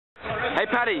Hey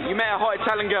Paddy, you met a hot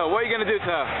Italian girl. What are you going to do to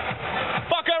her?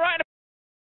 Fuck her right in the...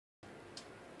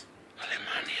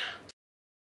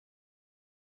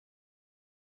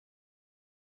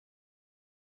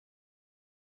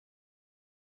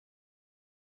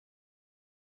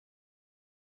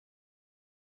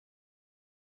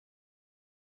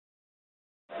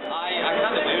 I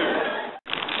kind of do.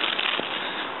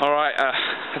 Alright,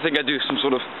 I think I do some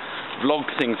sort of vlog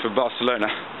thing for Barcelona.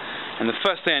 And the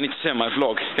first thing I need to say in my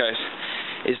vlog, guys,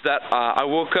 is that I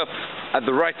woke up at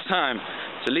the right time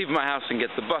to leave my house and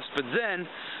get the bus, but then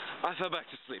I fell back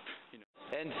to sleep. You know.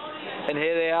 And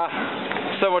here they are.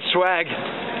 So much swag.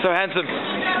 So handsome.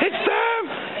 It's them!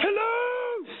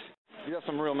 Hello! You got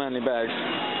some real manly bags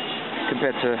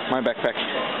compared to my backpack.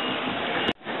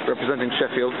 Representing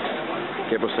Sheffield.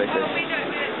 Gabriel Safe.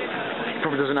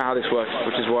 Probably doesn't know how this works,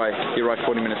 which is why he arrived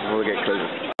 40 minutes before the gate closes.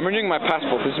 I'm renewing my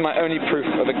passport. This is my only proof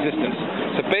of existence.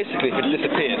 So basically, if it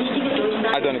disappears,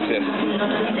 I don't exist.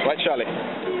 Right, Charlie?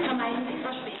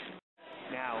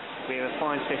 Now, we're a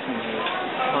fine fisherman here,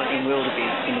 hunting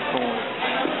wildebeest in the corner.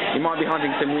 You might be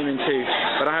hunting some women too,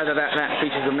 but I heard that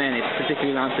species of men is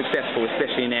particularly unsuccessful,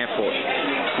 especially in airports.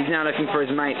 He's now looking for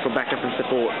his mates for backup and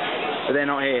support, but they're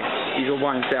not here. He's all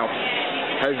by himself.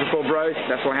 Hoes before bros,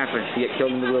 that's what happens. You get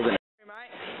killed in the wilderness.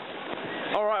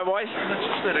 Alright boys.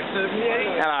 Hello.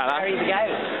 How you go?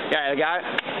 Yeah, there you go.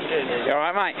 You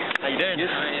alright mate? How you doing?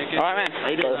 Alright man. How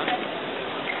you doing?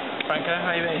 Franco,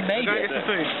 how you doing? We're going to get some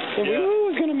food. Well, we're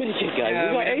always going to make it, guys.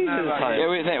 We've got ages of time.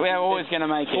 Yeah, we're always going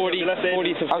to make it. 40 to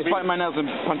 50. I was biting my nails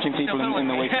and punching people in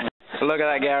the weekend. So look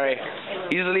at that Gary.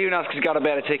 He's leaving us because he's got a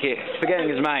better ticket. Forgetting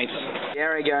his mates.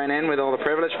 Gary going in with all the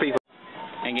privileged people.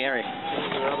 Hey Gary.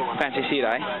 Fancy seat,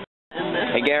 eh?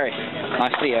 Hey Gary.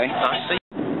 Nice to see you, eh? Nice to see you.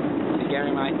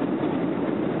 Gary, mate.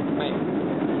 Mate,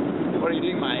 what are you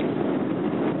doing, mate?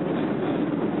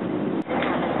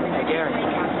 Hey, Gary.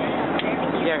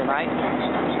 Gary, mate.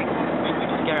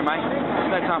 Gary, mate.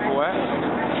 There's no time for work.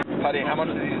 Paddy, how much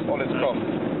do these olives cost?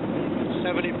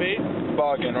 70p.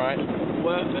 Bargain, right?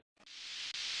 Worth it.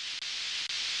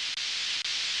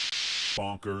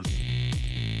 Bonkers.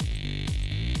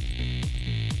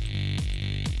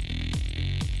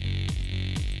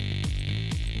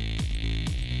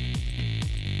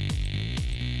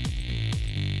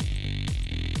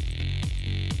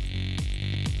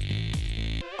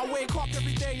 I wake up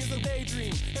every day is a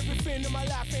daydream. Everything in my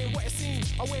life ain't what it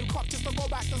seems. I wake up just to go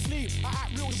back to sleep. I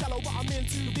act real shallow, but I'm in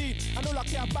too deep. I know I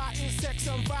care about is sex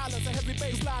and violence. A heavy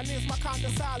baseline is my kind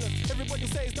of silence. Everybody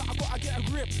says that I gotta get a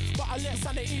grip, but I let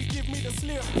sanity give me the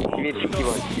slip. Give me a cheeky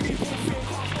one.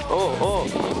 Oh,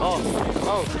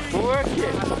 work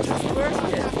it.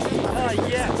 Work it. Oh,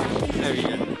 yeah. There we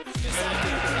go.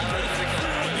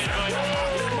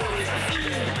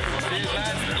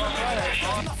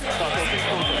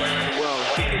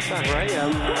 Right,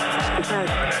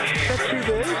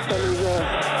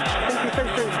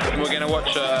 we're going to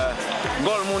watch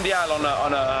Gol Mundial on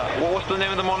a what's the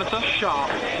name of the monitor?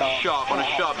 Sharp on a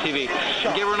Sharp TV.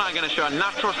 Gabriel and I are going to show a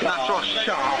Natros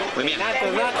Sharp. We mean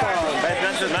Natros.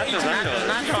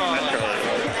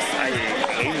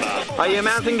 Are you a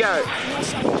mountain goat?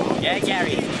 Yeah,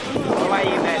 Gary. How are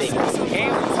you, Paddy?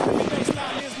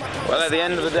 Well, at the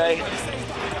end of the day,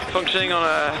 functioning on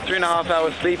a 3.5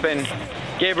 hour sleep in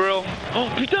Gabriel. Oh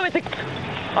putain mais t'es...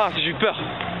 Ah j'ai eu peur.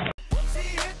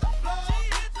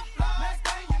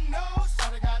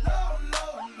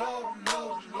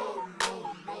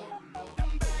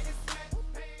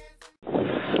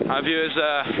 Our viewers,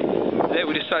 today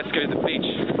we decided to go to the beach.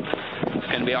 It's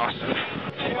gonna be awesome.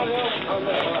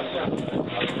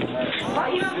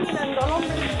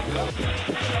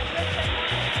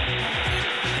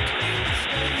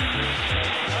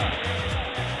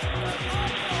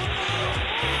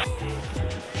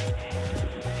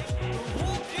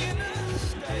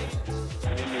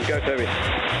 Go, Toby.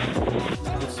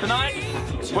 Tonight,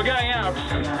 we're going out,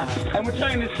 and we're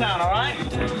turning this town, alright?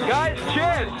 Guys,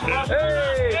 cheers!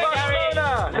 Hey,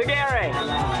 Barcelona! To Gary!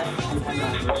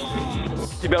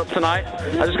 Built tonight.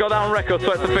 I just got that on record,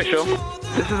 so it's official.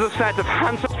 This is a set of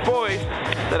handsome boys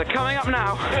that are coming up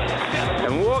now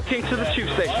and walking to the tube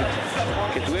station.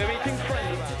 Because we're meeting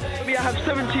friends. Maybe I have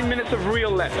 17 minutes of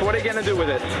reel left. What are you going to do with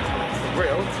it?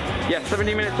 Reel? Yeah,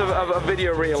 70 minutes of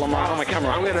video reel on my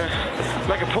camera. I'm gonna,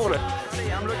 like a porter.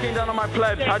 I'm looking down on my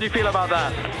plebs. How do you feel about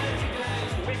that?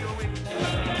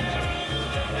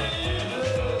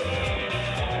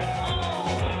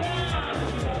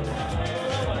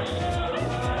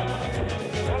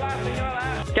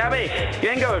 Gabby, you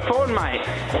ain't going forward, mate.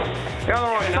 You're on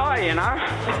the wrong side, you know.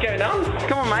 What's going on?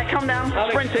 Come on, mate, come down.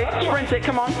 Sprint it,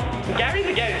 come on. Gary's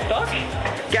a goat stock.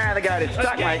 Go the goat is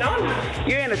stuck, mate.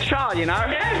 You're in a child, you know.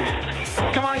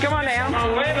 Come on down.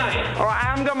 Oh, where, mate? Alright, I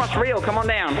haven't got much reel, come on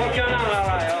down. What's going on?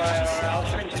 Alright, I'll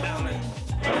pinch it down, mate.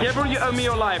 Yeah, bro, you owe me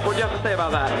your life. What do you have to say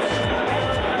about that?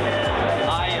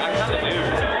 I kind of do.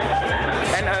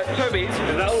 And Toby,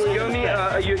 you owe me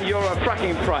your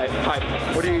fracking pipe.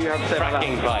 What do you have to say about that?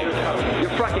 Fracking pipe.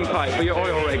 Your fracking pipe for your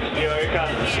oil rig.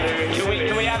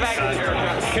 Can we have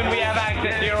access? Can we have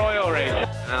access to your oil rig?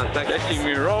 They see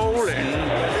me rolling.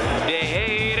 They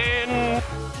hating.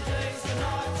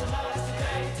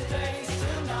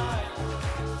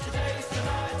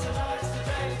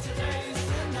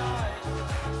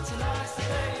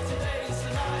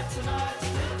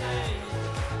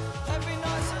 Every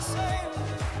night's the same.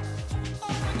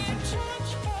 I'm ringing church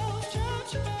bells,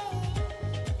 church bells.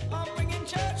 I'm ringing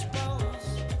church bells.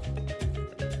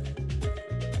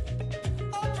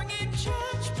 I'm ringing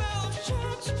church bells,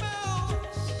 church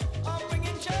bells. I'm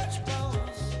ringing church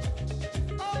bells.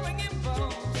 I'm ringing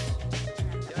bells.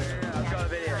 I've got a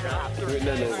video.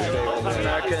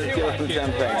 Americans, give us some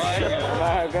champagne.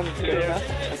 Americans, give us.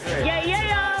 Yeah, yeah,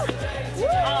 yeah.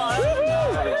 Oh,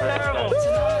 that's terrible.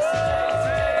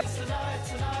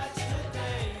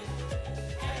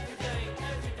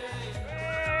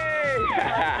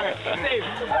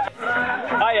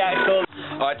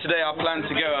 Alright, today our plan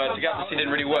to go to Gatsby didn't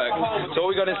really work. So all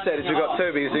we got instead is we got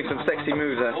Toby who's doing some sexy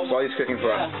moves there while he's cooking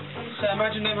for us. So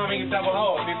imagine them having a double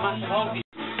hole. It'd be a massive hole.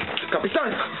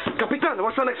 Capitan,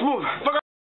 what's our next move?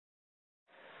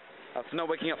 After not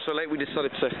waking up so late, we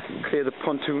decided to clear the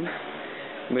pontoon.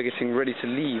 We're getting ready to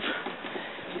leave.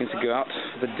 We're going to go out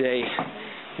for the day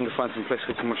and go find some place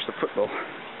we can watch the football.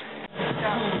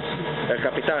 El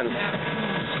Capitan,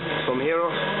 from hero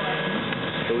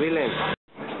to villain.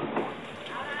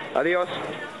 Adios.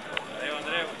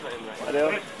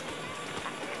 Adios.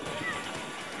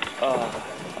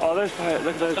 Oh, those pirates,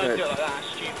 look at those pirates. Like that,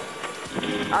 stupid.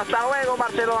 Hasta luego,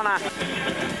 Barcelona.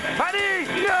 Ready?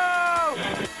 Go!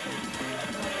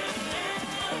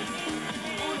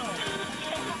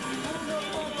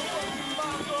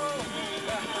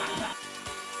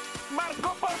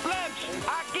 Marco por Fletch,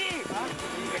 aquí.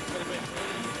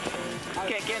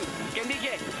 ¿Quién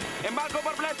dije? Embarco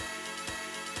por Fletch.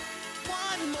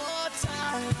 One more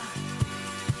time.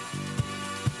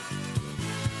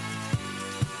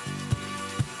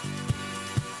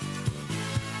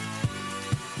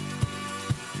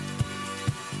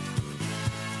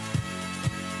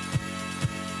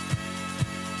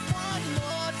 One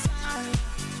more time.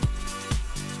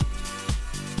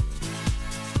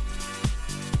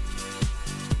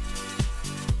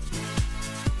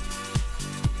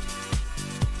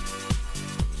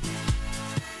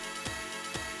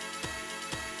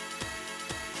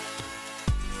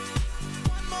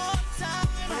 One more time.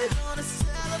 We're gonna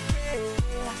celebrate.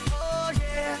 Oh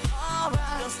yeah,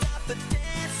 alright. Don't stop the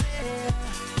dancing.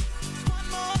 One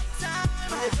more time.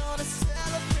 We're gonna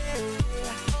celebrate.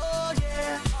 Oh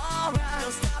yeah, alright.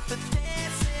 Don't stop the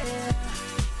dancing.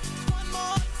 One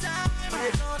more time.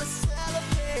 We're gonna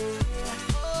celebrate.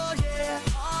 Oh yeah,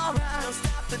 alright. Don't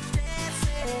stop the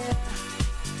dancing.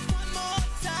 One more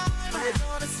time. We're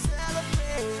gonna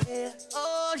celebrate.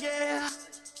 Oh yeah.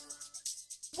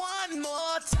 One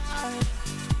more time.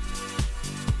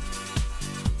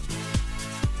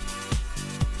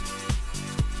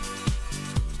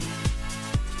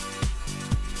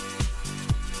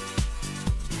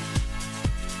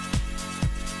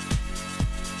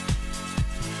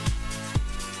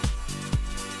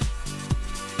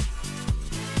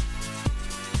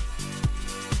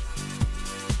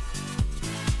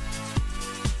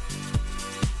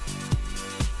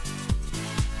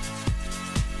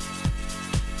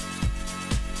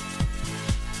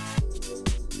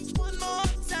 One more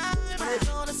time, we're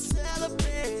gonna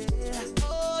celebrate.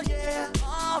 Oh yeah,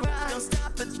 alright. Don't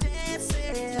stop the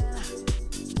dancing.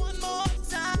 One more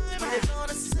time, we're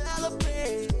gonna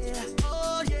celebrate.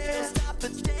 Oh yeah, don't stop the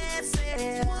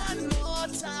dancing. One more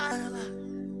time.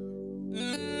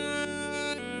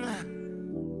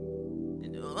 You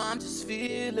know I'm just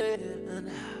feeling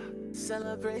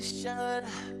celebration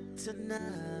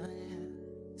tonight.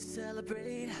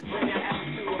 Celebrate.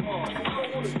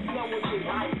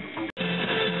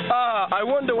 I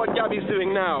wonder what Gabby's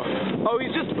doing now. Oh,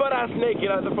 he's just butt-ass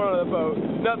naked at the front of the boat.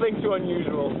 Nothing too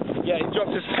unusual. Yeah, he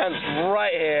dropped his pants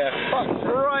right here.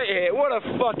 Right here. What a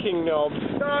fucking knob.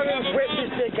 Whip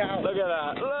his dick out. Look at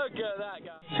that. Look at that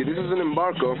guy. See, this is an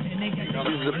embarco.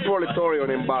 This is a proletarian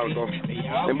embarco.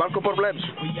 Embarco por plebs.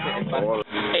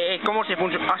 ¿Cómo se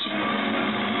funciona? Así.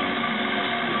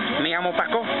 Me llamo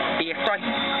Paco y estoy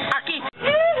aquí.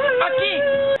 Aquí.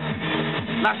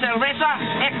 La cerveza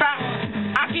está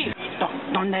aquí.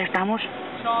 ¿Dónde estamos?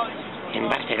 En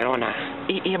Barcelona.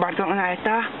 ¿Y Barcelona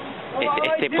está?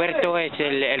 Este puerto es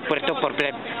el puerto por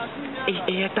pleb.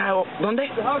 ¿Y está dónde?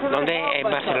 ¿Dónde? En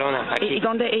Barcelona. Aquí. ¿Y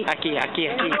dónde? Aquí. Aquí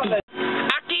está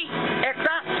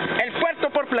el puerto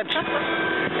por plebs.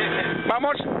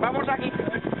 Vamos aquí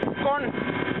con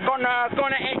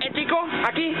el chico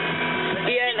aquí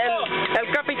y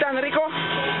el capitán rico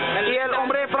y el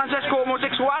hombre francesco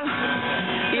homosexual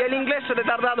y el inglés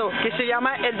retardado que se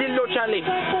llama el Dildo Charlie.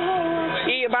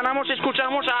 Y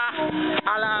escuchamos a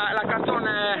la canción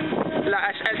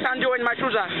el Sanjo en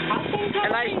Machuza,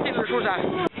 el estilo Chuza.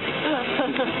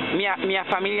 Mi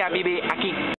familia vive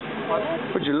aquí.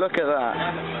 Would you look at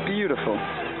that? Beautiful.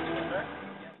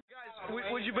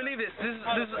 Would you believe this? This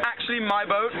is actually my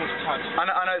boat. I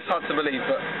know it's hard to believe,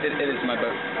 but it is my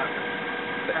boat.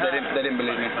 They didn't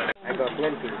believe me.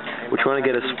 We're trying to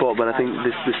get a spot, but I think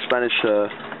this Spanish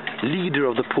leader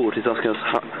of the port is asking us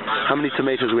how many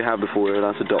tomatoes we have before we're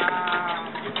allowed to dock.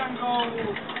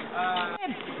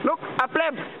 Look, a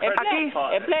pleb. Aquí,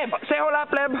 a pleb. Say hola,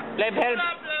 pleb. Pleb, help.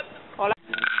 Hola.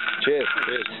 Cheers.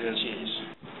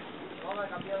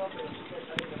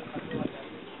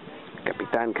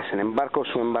 Capitán, que es en embarco o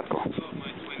su embarco.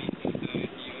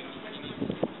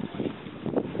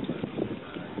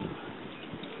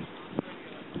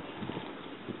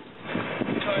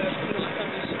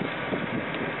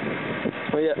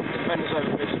 Oh yeah.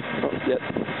 Oh yeah.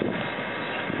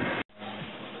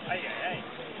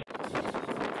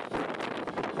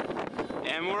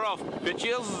 And we're off,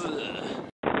 bitches.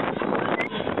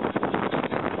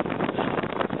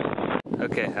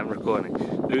 Okay, I'm recording.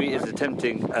 Louis is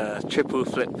attempting a triple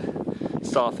flip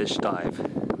starfish dive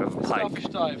with a pike. Starfish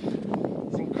dive.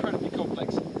 It's incredibly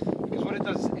complex because what it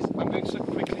does is I'm going so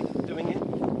quickly doing it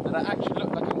that I actually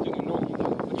look like I'm doing a normal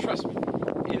dive. But trust me,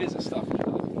 it is a starfish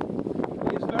dive.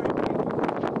 It is very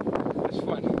painful. It's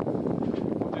fun. I'll do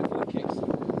it for the kicks.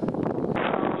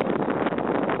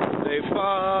 They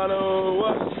follow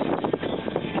us.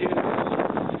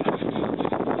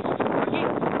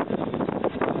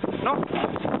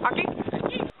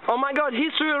 Oh my God,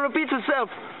 history repeats itself.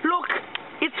 Look,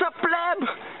 it's a pleb.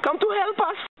 Come to help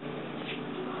us.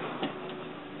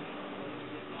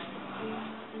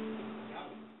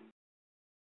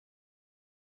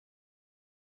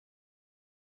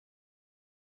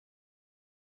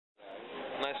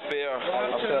 Nice beer.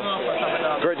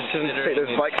 Great decision to take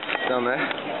those bikes down there.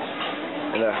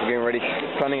 And we're getting ready,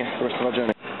 planning the rest of our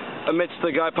journey. Amidst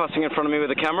the guy passing in front of me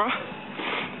with a camera,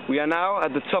 we are now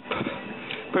at the top,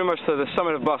 pretty much to the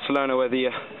summit of Barcelona where the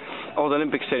old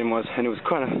Olympic Stadium was, and it was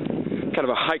kind of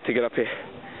a hike to get up here.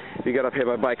 We got up here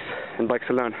by bikes and bikes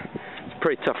alone. It's a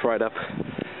pretty tough ride up.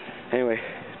 Anyway,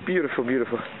 beautiful.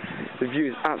 The view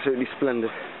is absolutely splendid.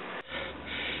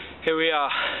 Here we are.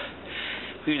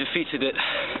 We've defeated it.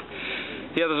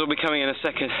 The others will be coming in a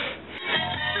second.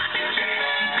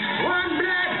 One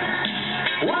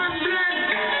blood, one blood,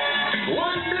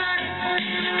 one blood,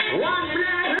 one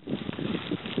blood.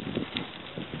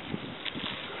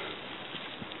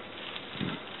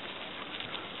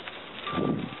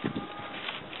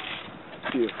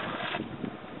 Beautiful.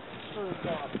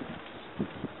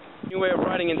 New way of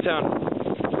riding in town.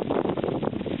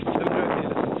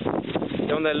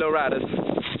 They're on their low riders.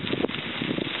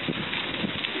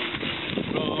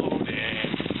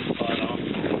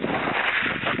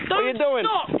 What are you doing?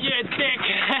 Stop, you dick!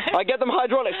 I get them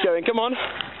hydraulics going, come on.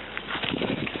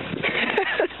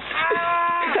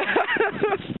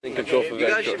 In control for you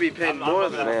guys should be paid more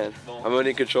than man. I'm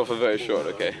only in control for very short,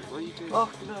 okay? Oh,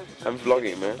 I'm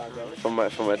vlogging, man. From my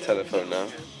telephone now.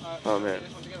 Oh man.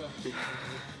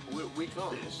 we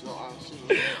can't. It's not us.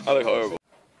 I look horrible.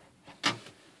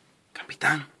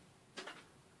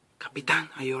 Capitan,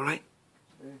 are you alright?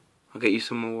 I'll get you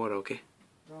some more water, okay?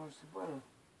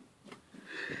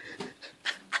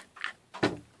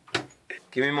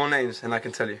 Give me more names and I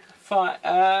can tell you. Fine,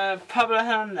 Pablo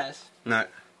Hernandez. No.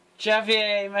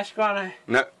 Javier Mascherano.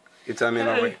 No. You tell me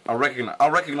and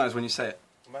I'll recognize when you say it.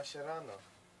 Mascherano.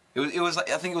 It was like,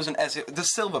 I think it was an S.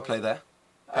 Does Silva play there?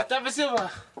 David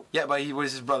Silva. Yeah, but he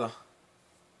was his brother.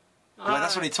 Well,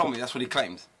 that's what he told me, that's what he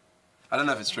claimed. I don't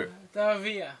know if it's true. David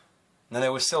Villa. No, it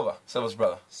was Silva. Silva's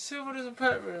brother. Silva doesn't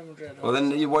play at Real Madrid. Well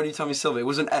then, why do you tell me Silva? It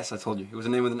was an S, I told you. It was a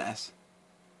name with an S.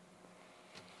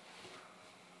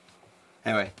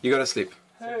 Anyway, you go to sleep.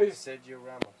 Who? Sergio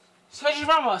Ramos. Sergio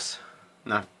Ramos.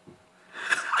 No.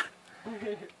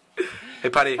 Hey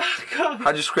Paddy,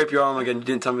 how'd you scrape your arm again? You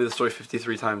didn't tell me the story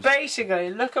 53 times.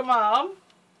 Basically, look at my arm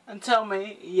and tell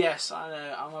me, yes, I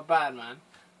know, I'm a bad man,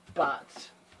 but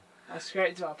I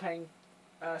scraped it while playing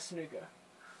snooker.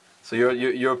 So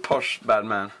you're a posh bad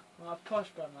man. I'm a posh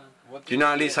bad man. Do you know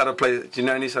at least how to play? Do you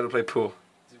know at least how to play pool?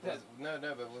 No,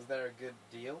 but was there a good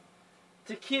deal?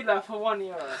 Tequila for €1.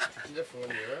 Tequila for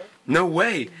 €1? No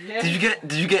way. Yeah.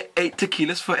 Did you get 8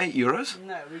 tequilas for €8?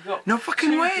 No, we got no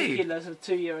fucking way. 2 tequilas for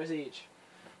 €2 each.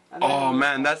 And Oh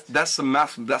man, that's some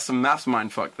maths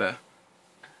mind fuck there.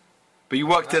 But you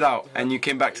worked it out and you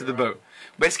came back to the boat.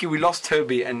 Basically, we lost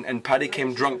Toby and Paddy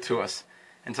came drunk to us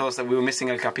and told us that we were missing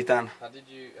El Capitan. How did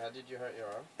you hurt your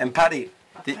arm? And Paddy,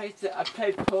 I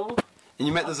played pool. and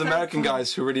you met those American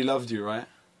guys who really loved you, right?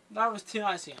 That was 2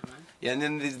 nights ago, man. Yeah, and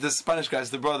then the Spanish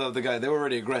guys, the brother of the guy, they were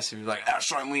already aggressive. He was like,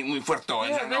 soy muy fuerte.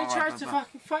 Yeah, they tried to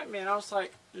fucking fight me, and I was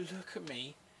like, look at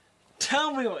me,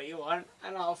 tell me what you want,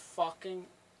 and I'll fucking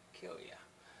kill you.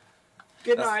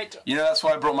 Good night. You know, that's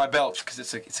why I brought my belt, because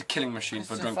it's a killing machine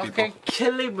for drunk people. It's a fucking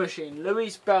killing machine.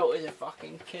 Louis' belt is a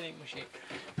fucking killing machine.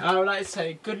 And I would like to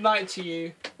say good night to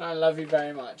you, and I love you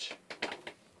very much.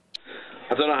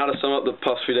 I don't know how to sum up the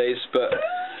past few days, but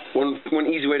one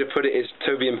easy way to put it is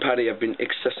Toby and Paddy have been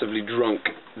excessively drunk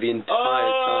the entire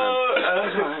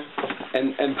time.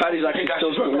 And Paddy's actually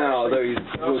still drunk now, although he's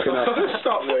woken up.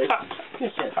 Stop, wait.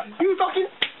 You fucking...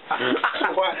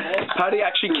 Paddy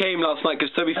actually came last night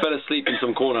because Toby fell asleep in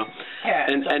some corner,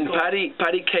 and Paddy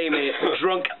came here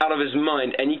drunk out of his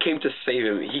mind, and he came to save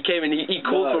him. He came and he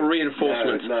called for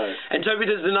reinforcements. No. And Toby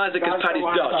denies it because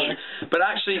Paddy's Dutch, but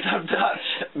actually,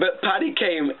 but Paddy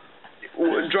came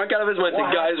drunk out of his mind.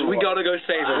 Said, guys, we gotta go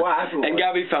save him. And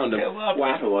Gabby found him.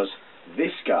 What happened was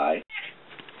this guy.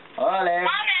 Hello.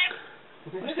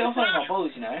 I'm still holding my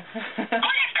balls, you know.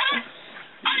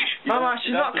 Mama,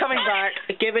 she's not coming back.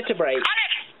 Give it a break.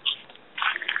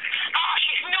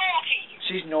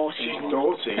 She's naughty. She's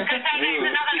naughty. There's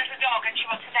another little dog and she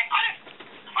wants to say, Olive,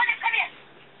 come here.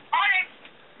 Olive.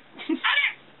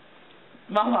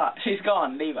 Mama, she's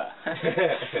gone. Leave her. No,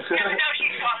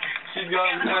 she's gone. She's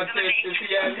gone. It's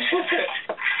the end.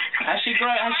 Has she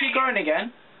grown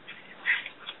again?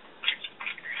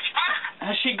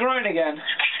 Has she grown again?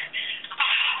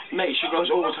 Mate, she grows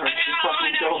all the time. She's a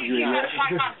fucking dog, you idiot.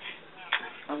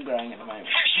 I'm growing at the moment.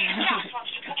 She just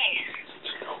wants to play.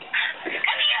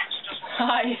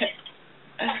 Hi.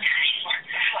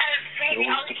 Who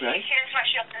wants to play?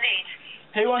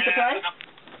 Who wants to play?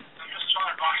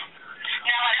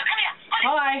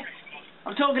 Hi.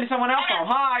 I'm talking to someone else now.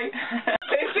 Hi.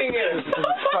 Pissing it.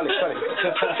 Funny.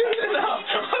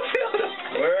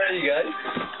 Where are you guys?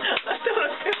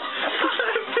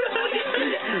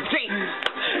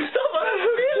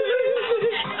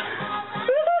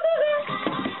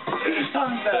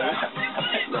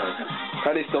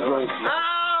 Paddy's still drunk.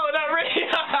 Oh, not really.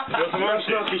 Ow,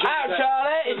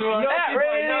 Charlie. Not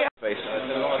really.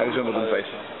 How do you remember the face?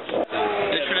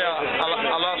 Literally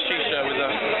our last shoot show was a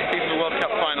FIFA World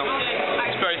Cup final.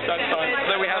 It's very sad time.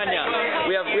 So we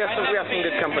have some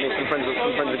good company, some friends of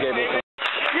Gabriel.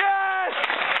 Yes!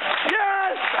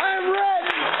 Yes! I am red!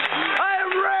 I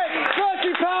am red!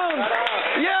 30 pounds!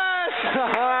 Yes!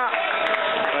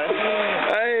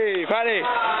 Hey, Paddy!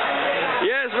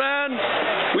 Yes, man!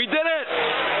 We did it!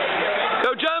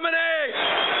 Go Germany!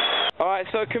 Alright,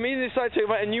 so a comedian decided to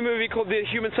write a new movie called The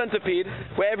Human Centipede,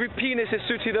 where every penis is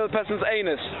suited to the other person's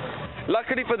anus.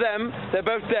 Luckily for them, they're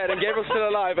both dead and Gabriel's still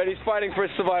alive and he's fighting for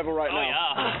his survival right now.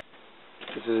 Yeah.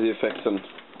 This is the effect on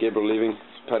Gabriel leaving.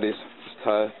 Paddy's just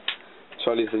tired.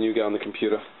 Charlie's the new guy on the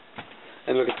computer.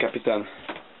 And look at Capitan.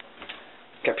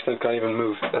 Capitan can't even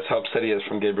move. That's how upset he is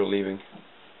from Gabriel leaving.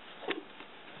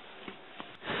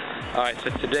 Alright, so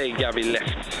today Gabby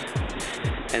left.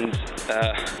 And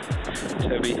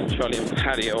Toby, Charlie and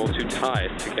Paddy are all too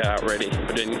tired to get out ready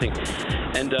or do anything.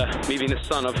 And me being the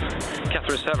son of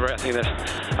Catherine Sever, I think that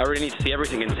I really need to see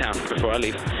everything in town before I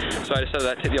leave. So I decided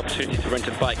I'd take the opportunity to rent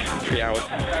a bike for 3 hours.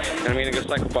 And I'm going to go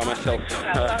cycle by myself to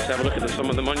have a look at some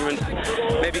of the monuments,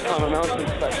 maybe climb a mountain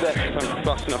back there if I'm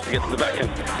fast enough to get to the back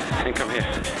end and come here.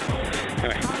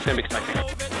 Anyway, it's going to be exciting.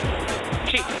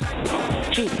 Cheat!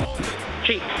 Cheat!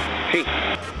 Cheat! Cheat!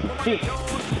 Cheat!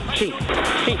 Cheat!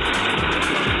 Cheat!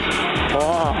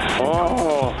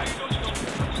 Oh!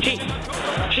 Cheat!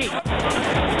 Cheat!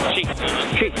 Cheat!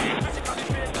 Cheat!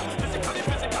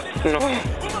 No!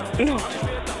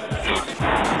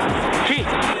 Cheat!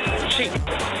 Cheat!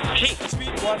 Cheat!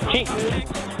 Cheat!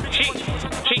 Cheat!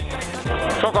 Cheat!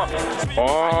 Fuck off!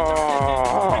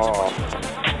 Oh!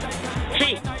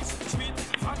 Cheat!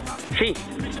 Cheat!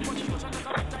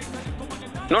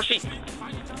 No cheat!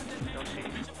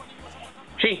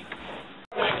 Cheat!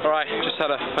 Alright, just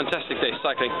had a fantastic day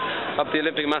cycling up the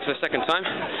Olympic Mountain a second time.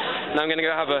 Now I'm going to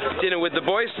go have a dinner with the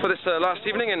boys for this last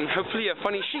evening and hopefully a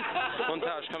funny sheep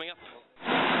montage coming up.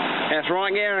 That's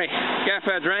right, Gary. Go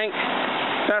for a drink.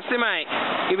 Trust him, mate.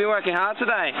 You'll be working hard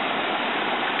today.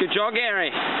 Good job, Gary.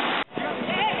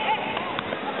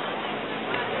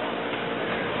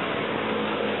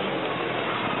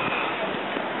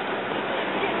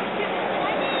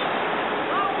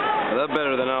 Well, that's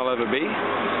better than I'll ever be.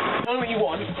 Tell me what you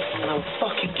want, and I'll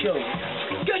fucking kill you.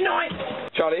 Good night!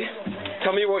 Charlie,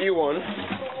 tell me what you want.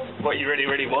 What you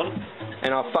really want?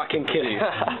 And I'll fucking kill you.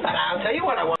 I'll tell you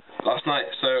what I want. Last night,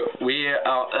 so we are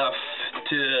off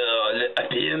to the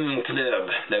PM Club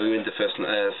that we went the first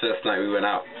night we went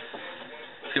out.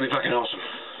 It's gonna be fucking awesome.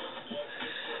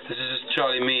 This is just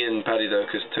Charlie, me, and Paddy though,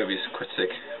 because Toby's quite sick,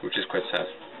 which is quite sad.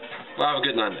 We'll have a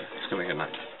good night though. It's gonna be a good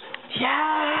night.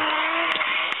 Yeah!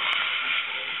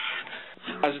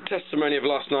 As a testimony of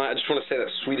last night, I just want to say that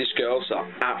Swedish girls are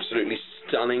absolutely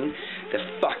stunning. They're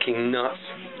fucking nuts.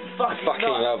 I fucking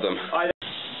love them.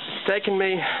 It's taken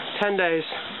me 10 days,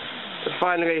 but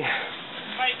finally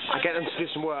I get them to do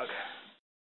some work.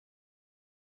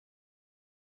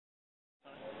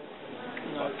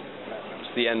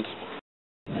 It's the end.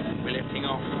 We're lifting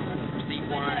off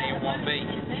C1A and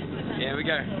 1B. Here we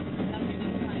go.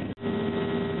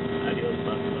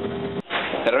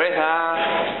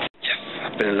 Yes,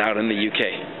 I've been allowed in the UK.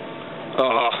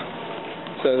 Oh,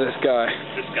 so this guy.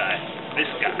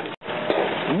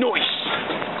 Nice!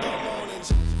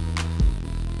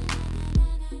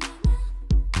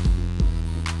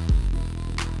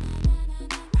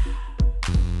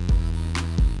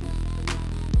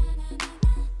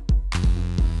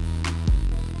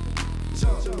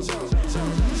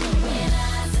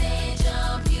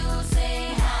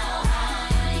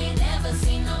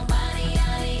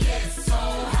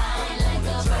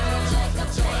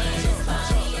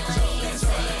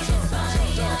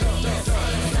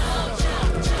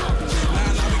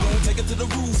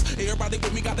 Everybody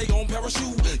with me got their own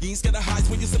parachute. You ain't scared of heights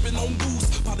when you're sipping on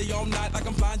booze. Party all night like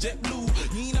I'm flying jet blue.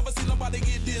 You ain't never seen nobody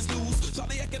get this loose.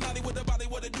 Shawty acting naughty with the body,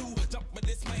 what it do? Jump with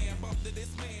this man, bump to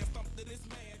this man, stomp to this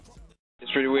man.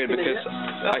 It's really weird because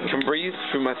I can breathe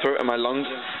through my throat and my lungs,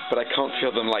 but I can't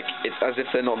feel them. Like, it's as if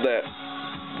they're not there.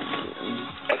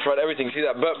 I tried everything. See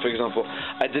that burp, for example?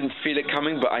 I didn't feel it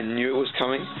coming, but I knew it was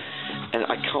coming, and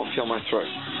I can't feel my throat.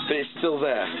 But it's still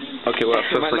there. Okay, well, that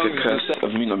feels like a curse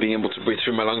of me not being able to breathe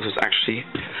through my lungs was actually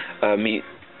me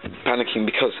panicking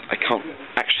because I can't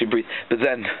actually breathe. But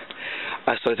then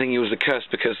I started thinking it was a curse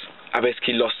because I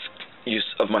basically lost use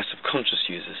of my subconscious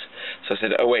uses. So I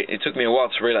said, oh wait, it took me a while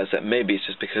to realize that maybe it's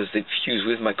just because they fuse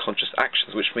with my conscious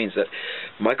actions, which means that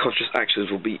my conscious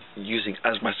actions will be using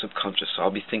as my subconscious, so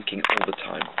I'll be thinking all the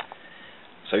time.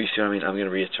 So you see what I mean? I'm going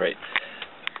to reiterate.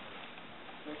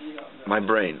 My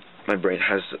brain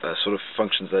has sort of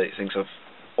functions that it thinks of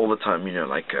all the time, you know,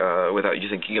 like without you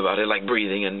thinking about it, like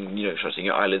breathing and, you know, shutting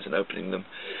your eyelids and opening them.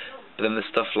 But then there's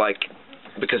stuff like,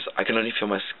 because I can only feel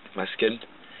my skin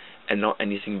and not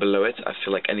anything below it, I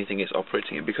feel like anything is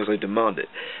operating it because I demand it.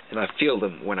 And I feel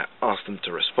them when I ask them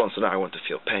to respond. So now I want to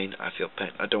feel pain, I feel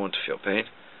pain. I don't want to feel pain,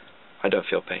 I don't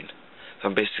feel pain. So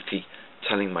I'm basically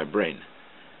telling my brain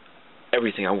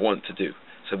everything I want to do.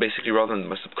 So basically, rather than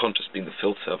my subconscious being the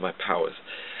filter of my powers,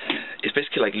 it's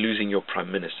basically like losing your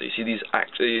prime minister. You see these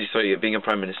being a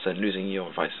prime minister and losing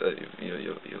your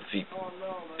your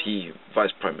VP,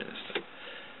 vice prime minister.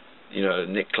 You know,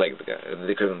 Nick Clegg, the guy, the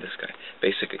equivalent of this guy,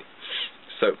 basically.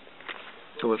 So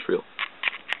what's real?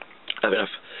 I have enough.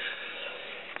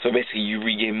 So basically, you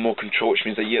regain more control, which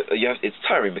means that it's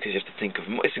tiring because you have to think of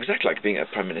more. It's exactly like being a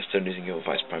prime minister and losing your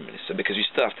vice prime minister because you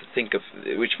still have to think of,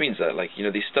 which means that, like, you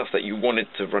know, these stuff that you wanted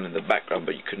to run in the background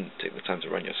but you couldn't take the time to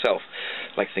run yourself,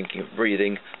 like thinking of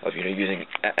breathing, of, you know, using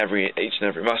each and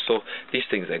every muscle. These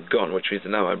things are gone, which means that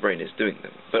now my brain is doing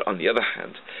them. But on the other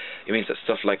hand, it means that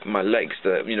stuff like my legs,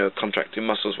 the, you know, contracting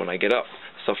muscles when I get up,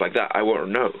 stuff like that, I won't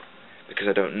know because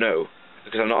I don't know,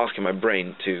 because I'm not asking my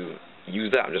brain to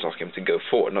use that. I'm just asking him to go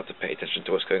forward, not to pay attention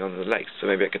to what's going on in the legs. So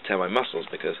maybe I could tear my muscles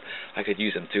because I could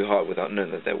use them too hard without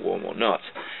knowing that they're warm or not,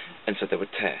 and so they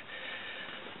would tear.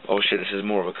 Oh shit, this is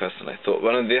more of a curse than I thought.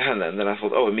 But on the other hand, then I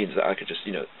thought, oh, it means that I could just,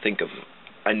 you know, think of,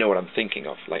 I know what I'm thinking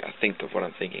of, like I think of what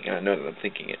I'm thinking, and I know that I'm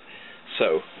thinking it.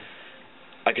 So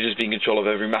I could just be in control of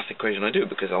every math equation I do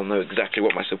because I'll know exactly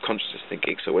what my subconscious is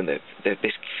thinking. So when they're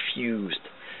basically fused,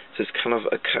 so it's kind of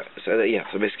a curse. So yeah,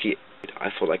 so basically I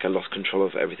felt like I lost control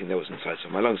of everything that was inside. So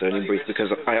my lungs only breathed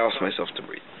because I asked myself to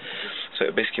breathe. So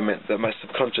it basically meant that my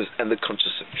subconscious and the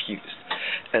conscious are fused.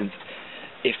 And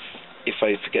if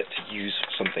I forget to use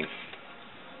something,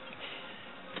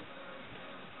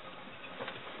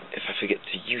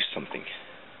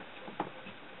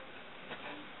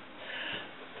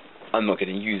 I'm not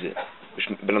going to use it,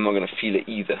 but I'm not going to feel it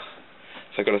either.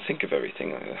 So I've got to think of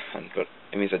everything on the other hand, but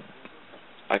it means that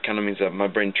kind of means that my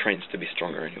brain trains to be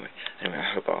stronger anyway. Anyway,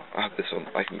 I hope this will,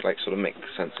 I can like sort of make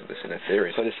sense of this in a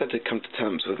theory. So I decided to come to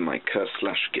terms with my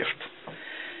curse/gift,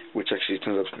 which actually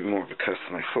turns out to be more of a curse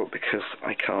than I thought, because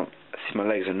I can't see my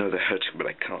legs. I know they're hurting, but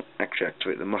I can't actually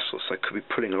activate the muscles, so I could be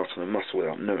pulling a lot on the muscle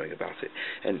without knowing about it,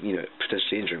 and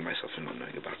potentially injuring myself and not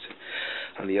knowing about it.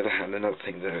 On the other hand, another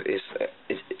thing though is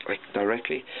like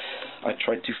directly, I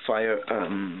tried to fire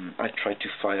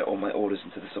all my orders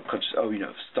into the subconscious. Oh,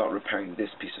 start repairing this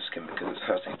piece of skin because it's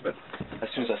hurting. But as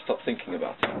soon as I stop thinking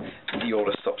about it, the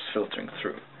order stops filtering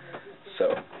through.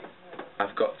 So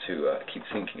I've got to keep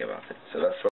thinking about it. So that's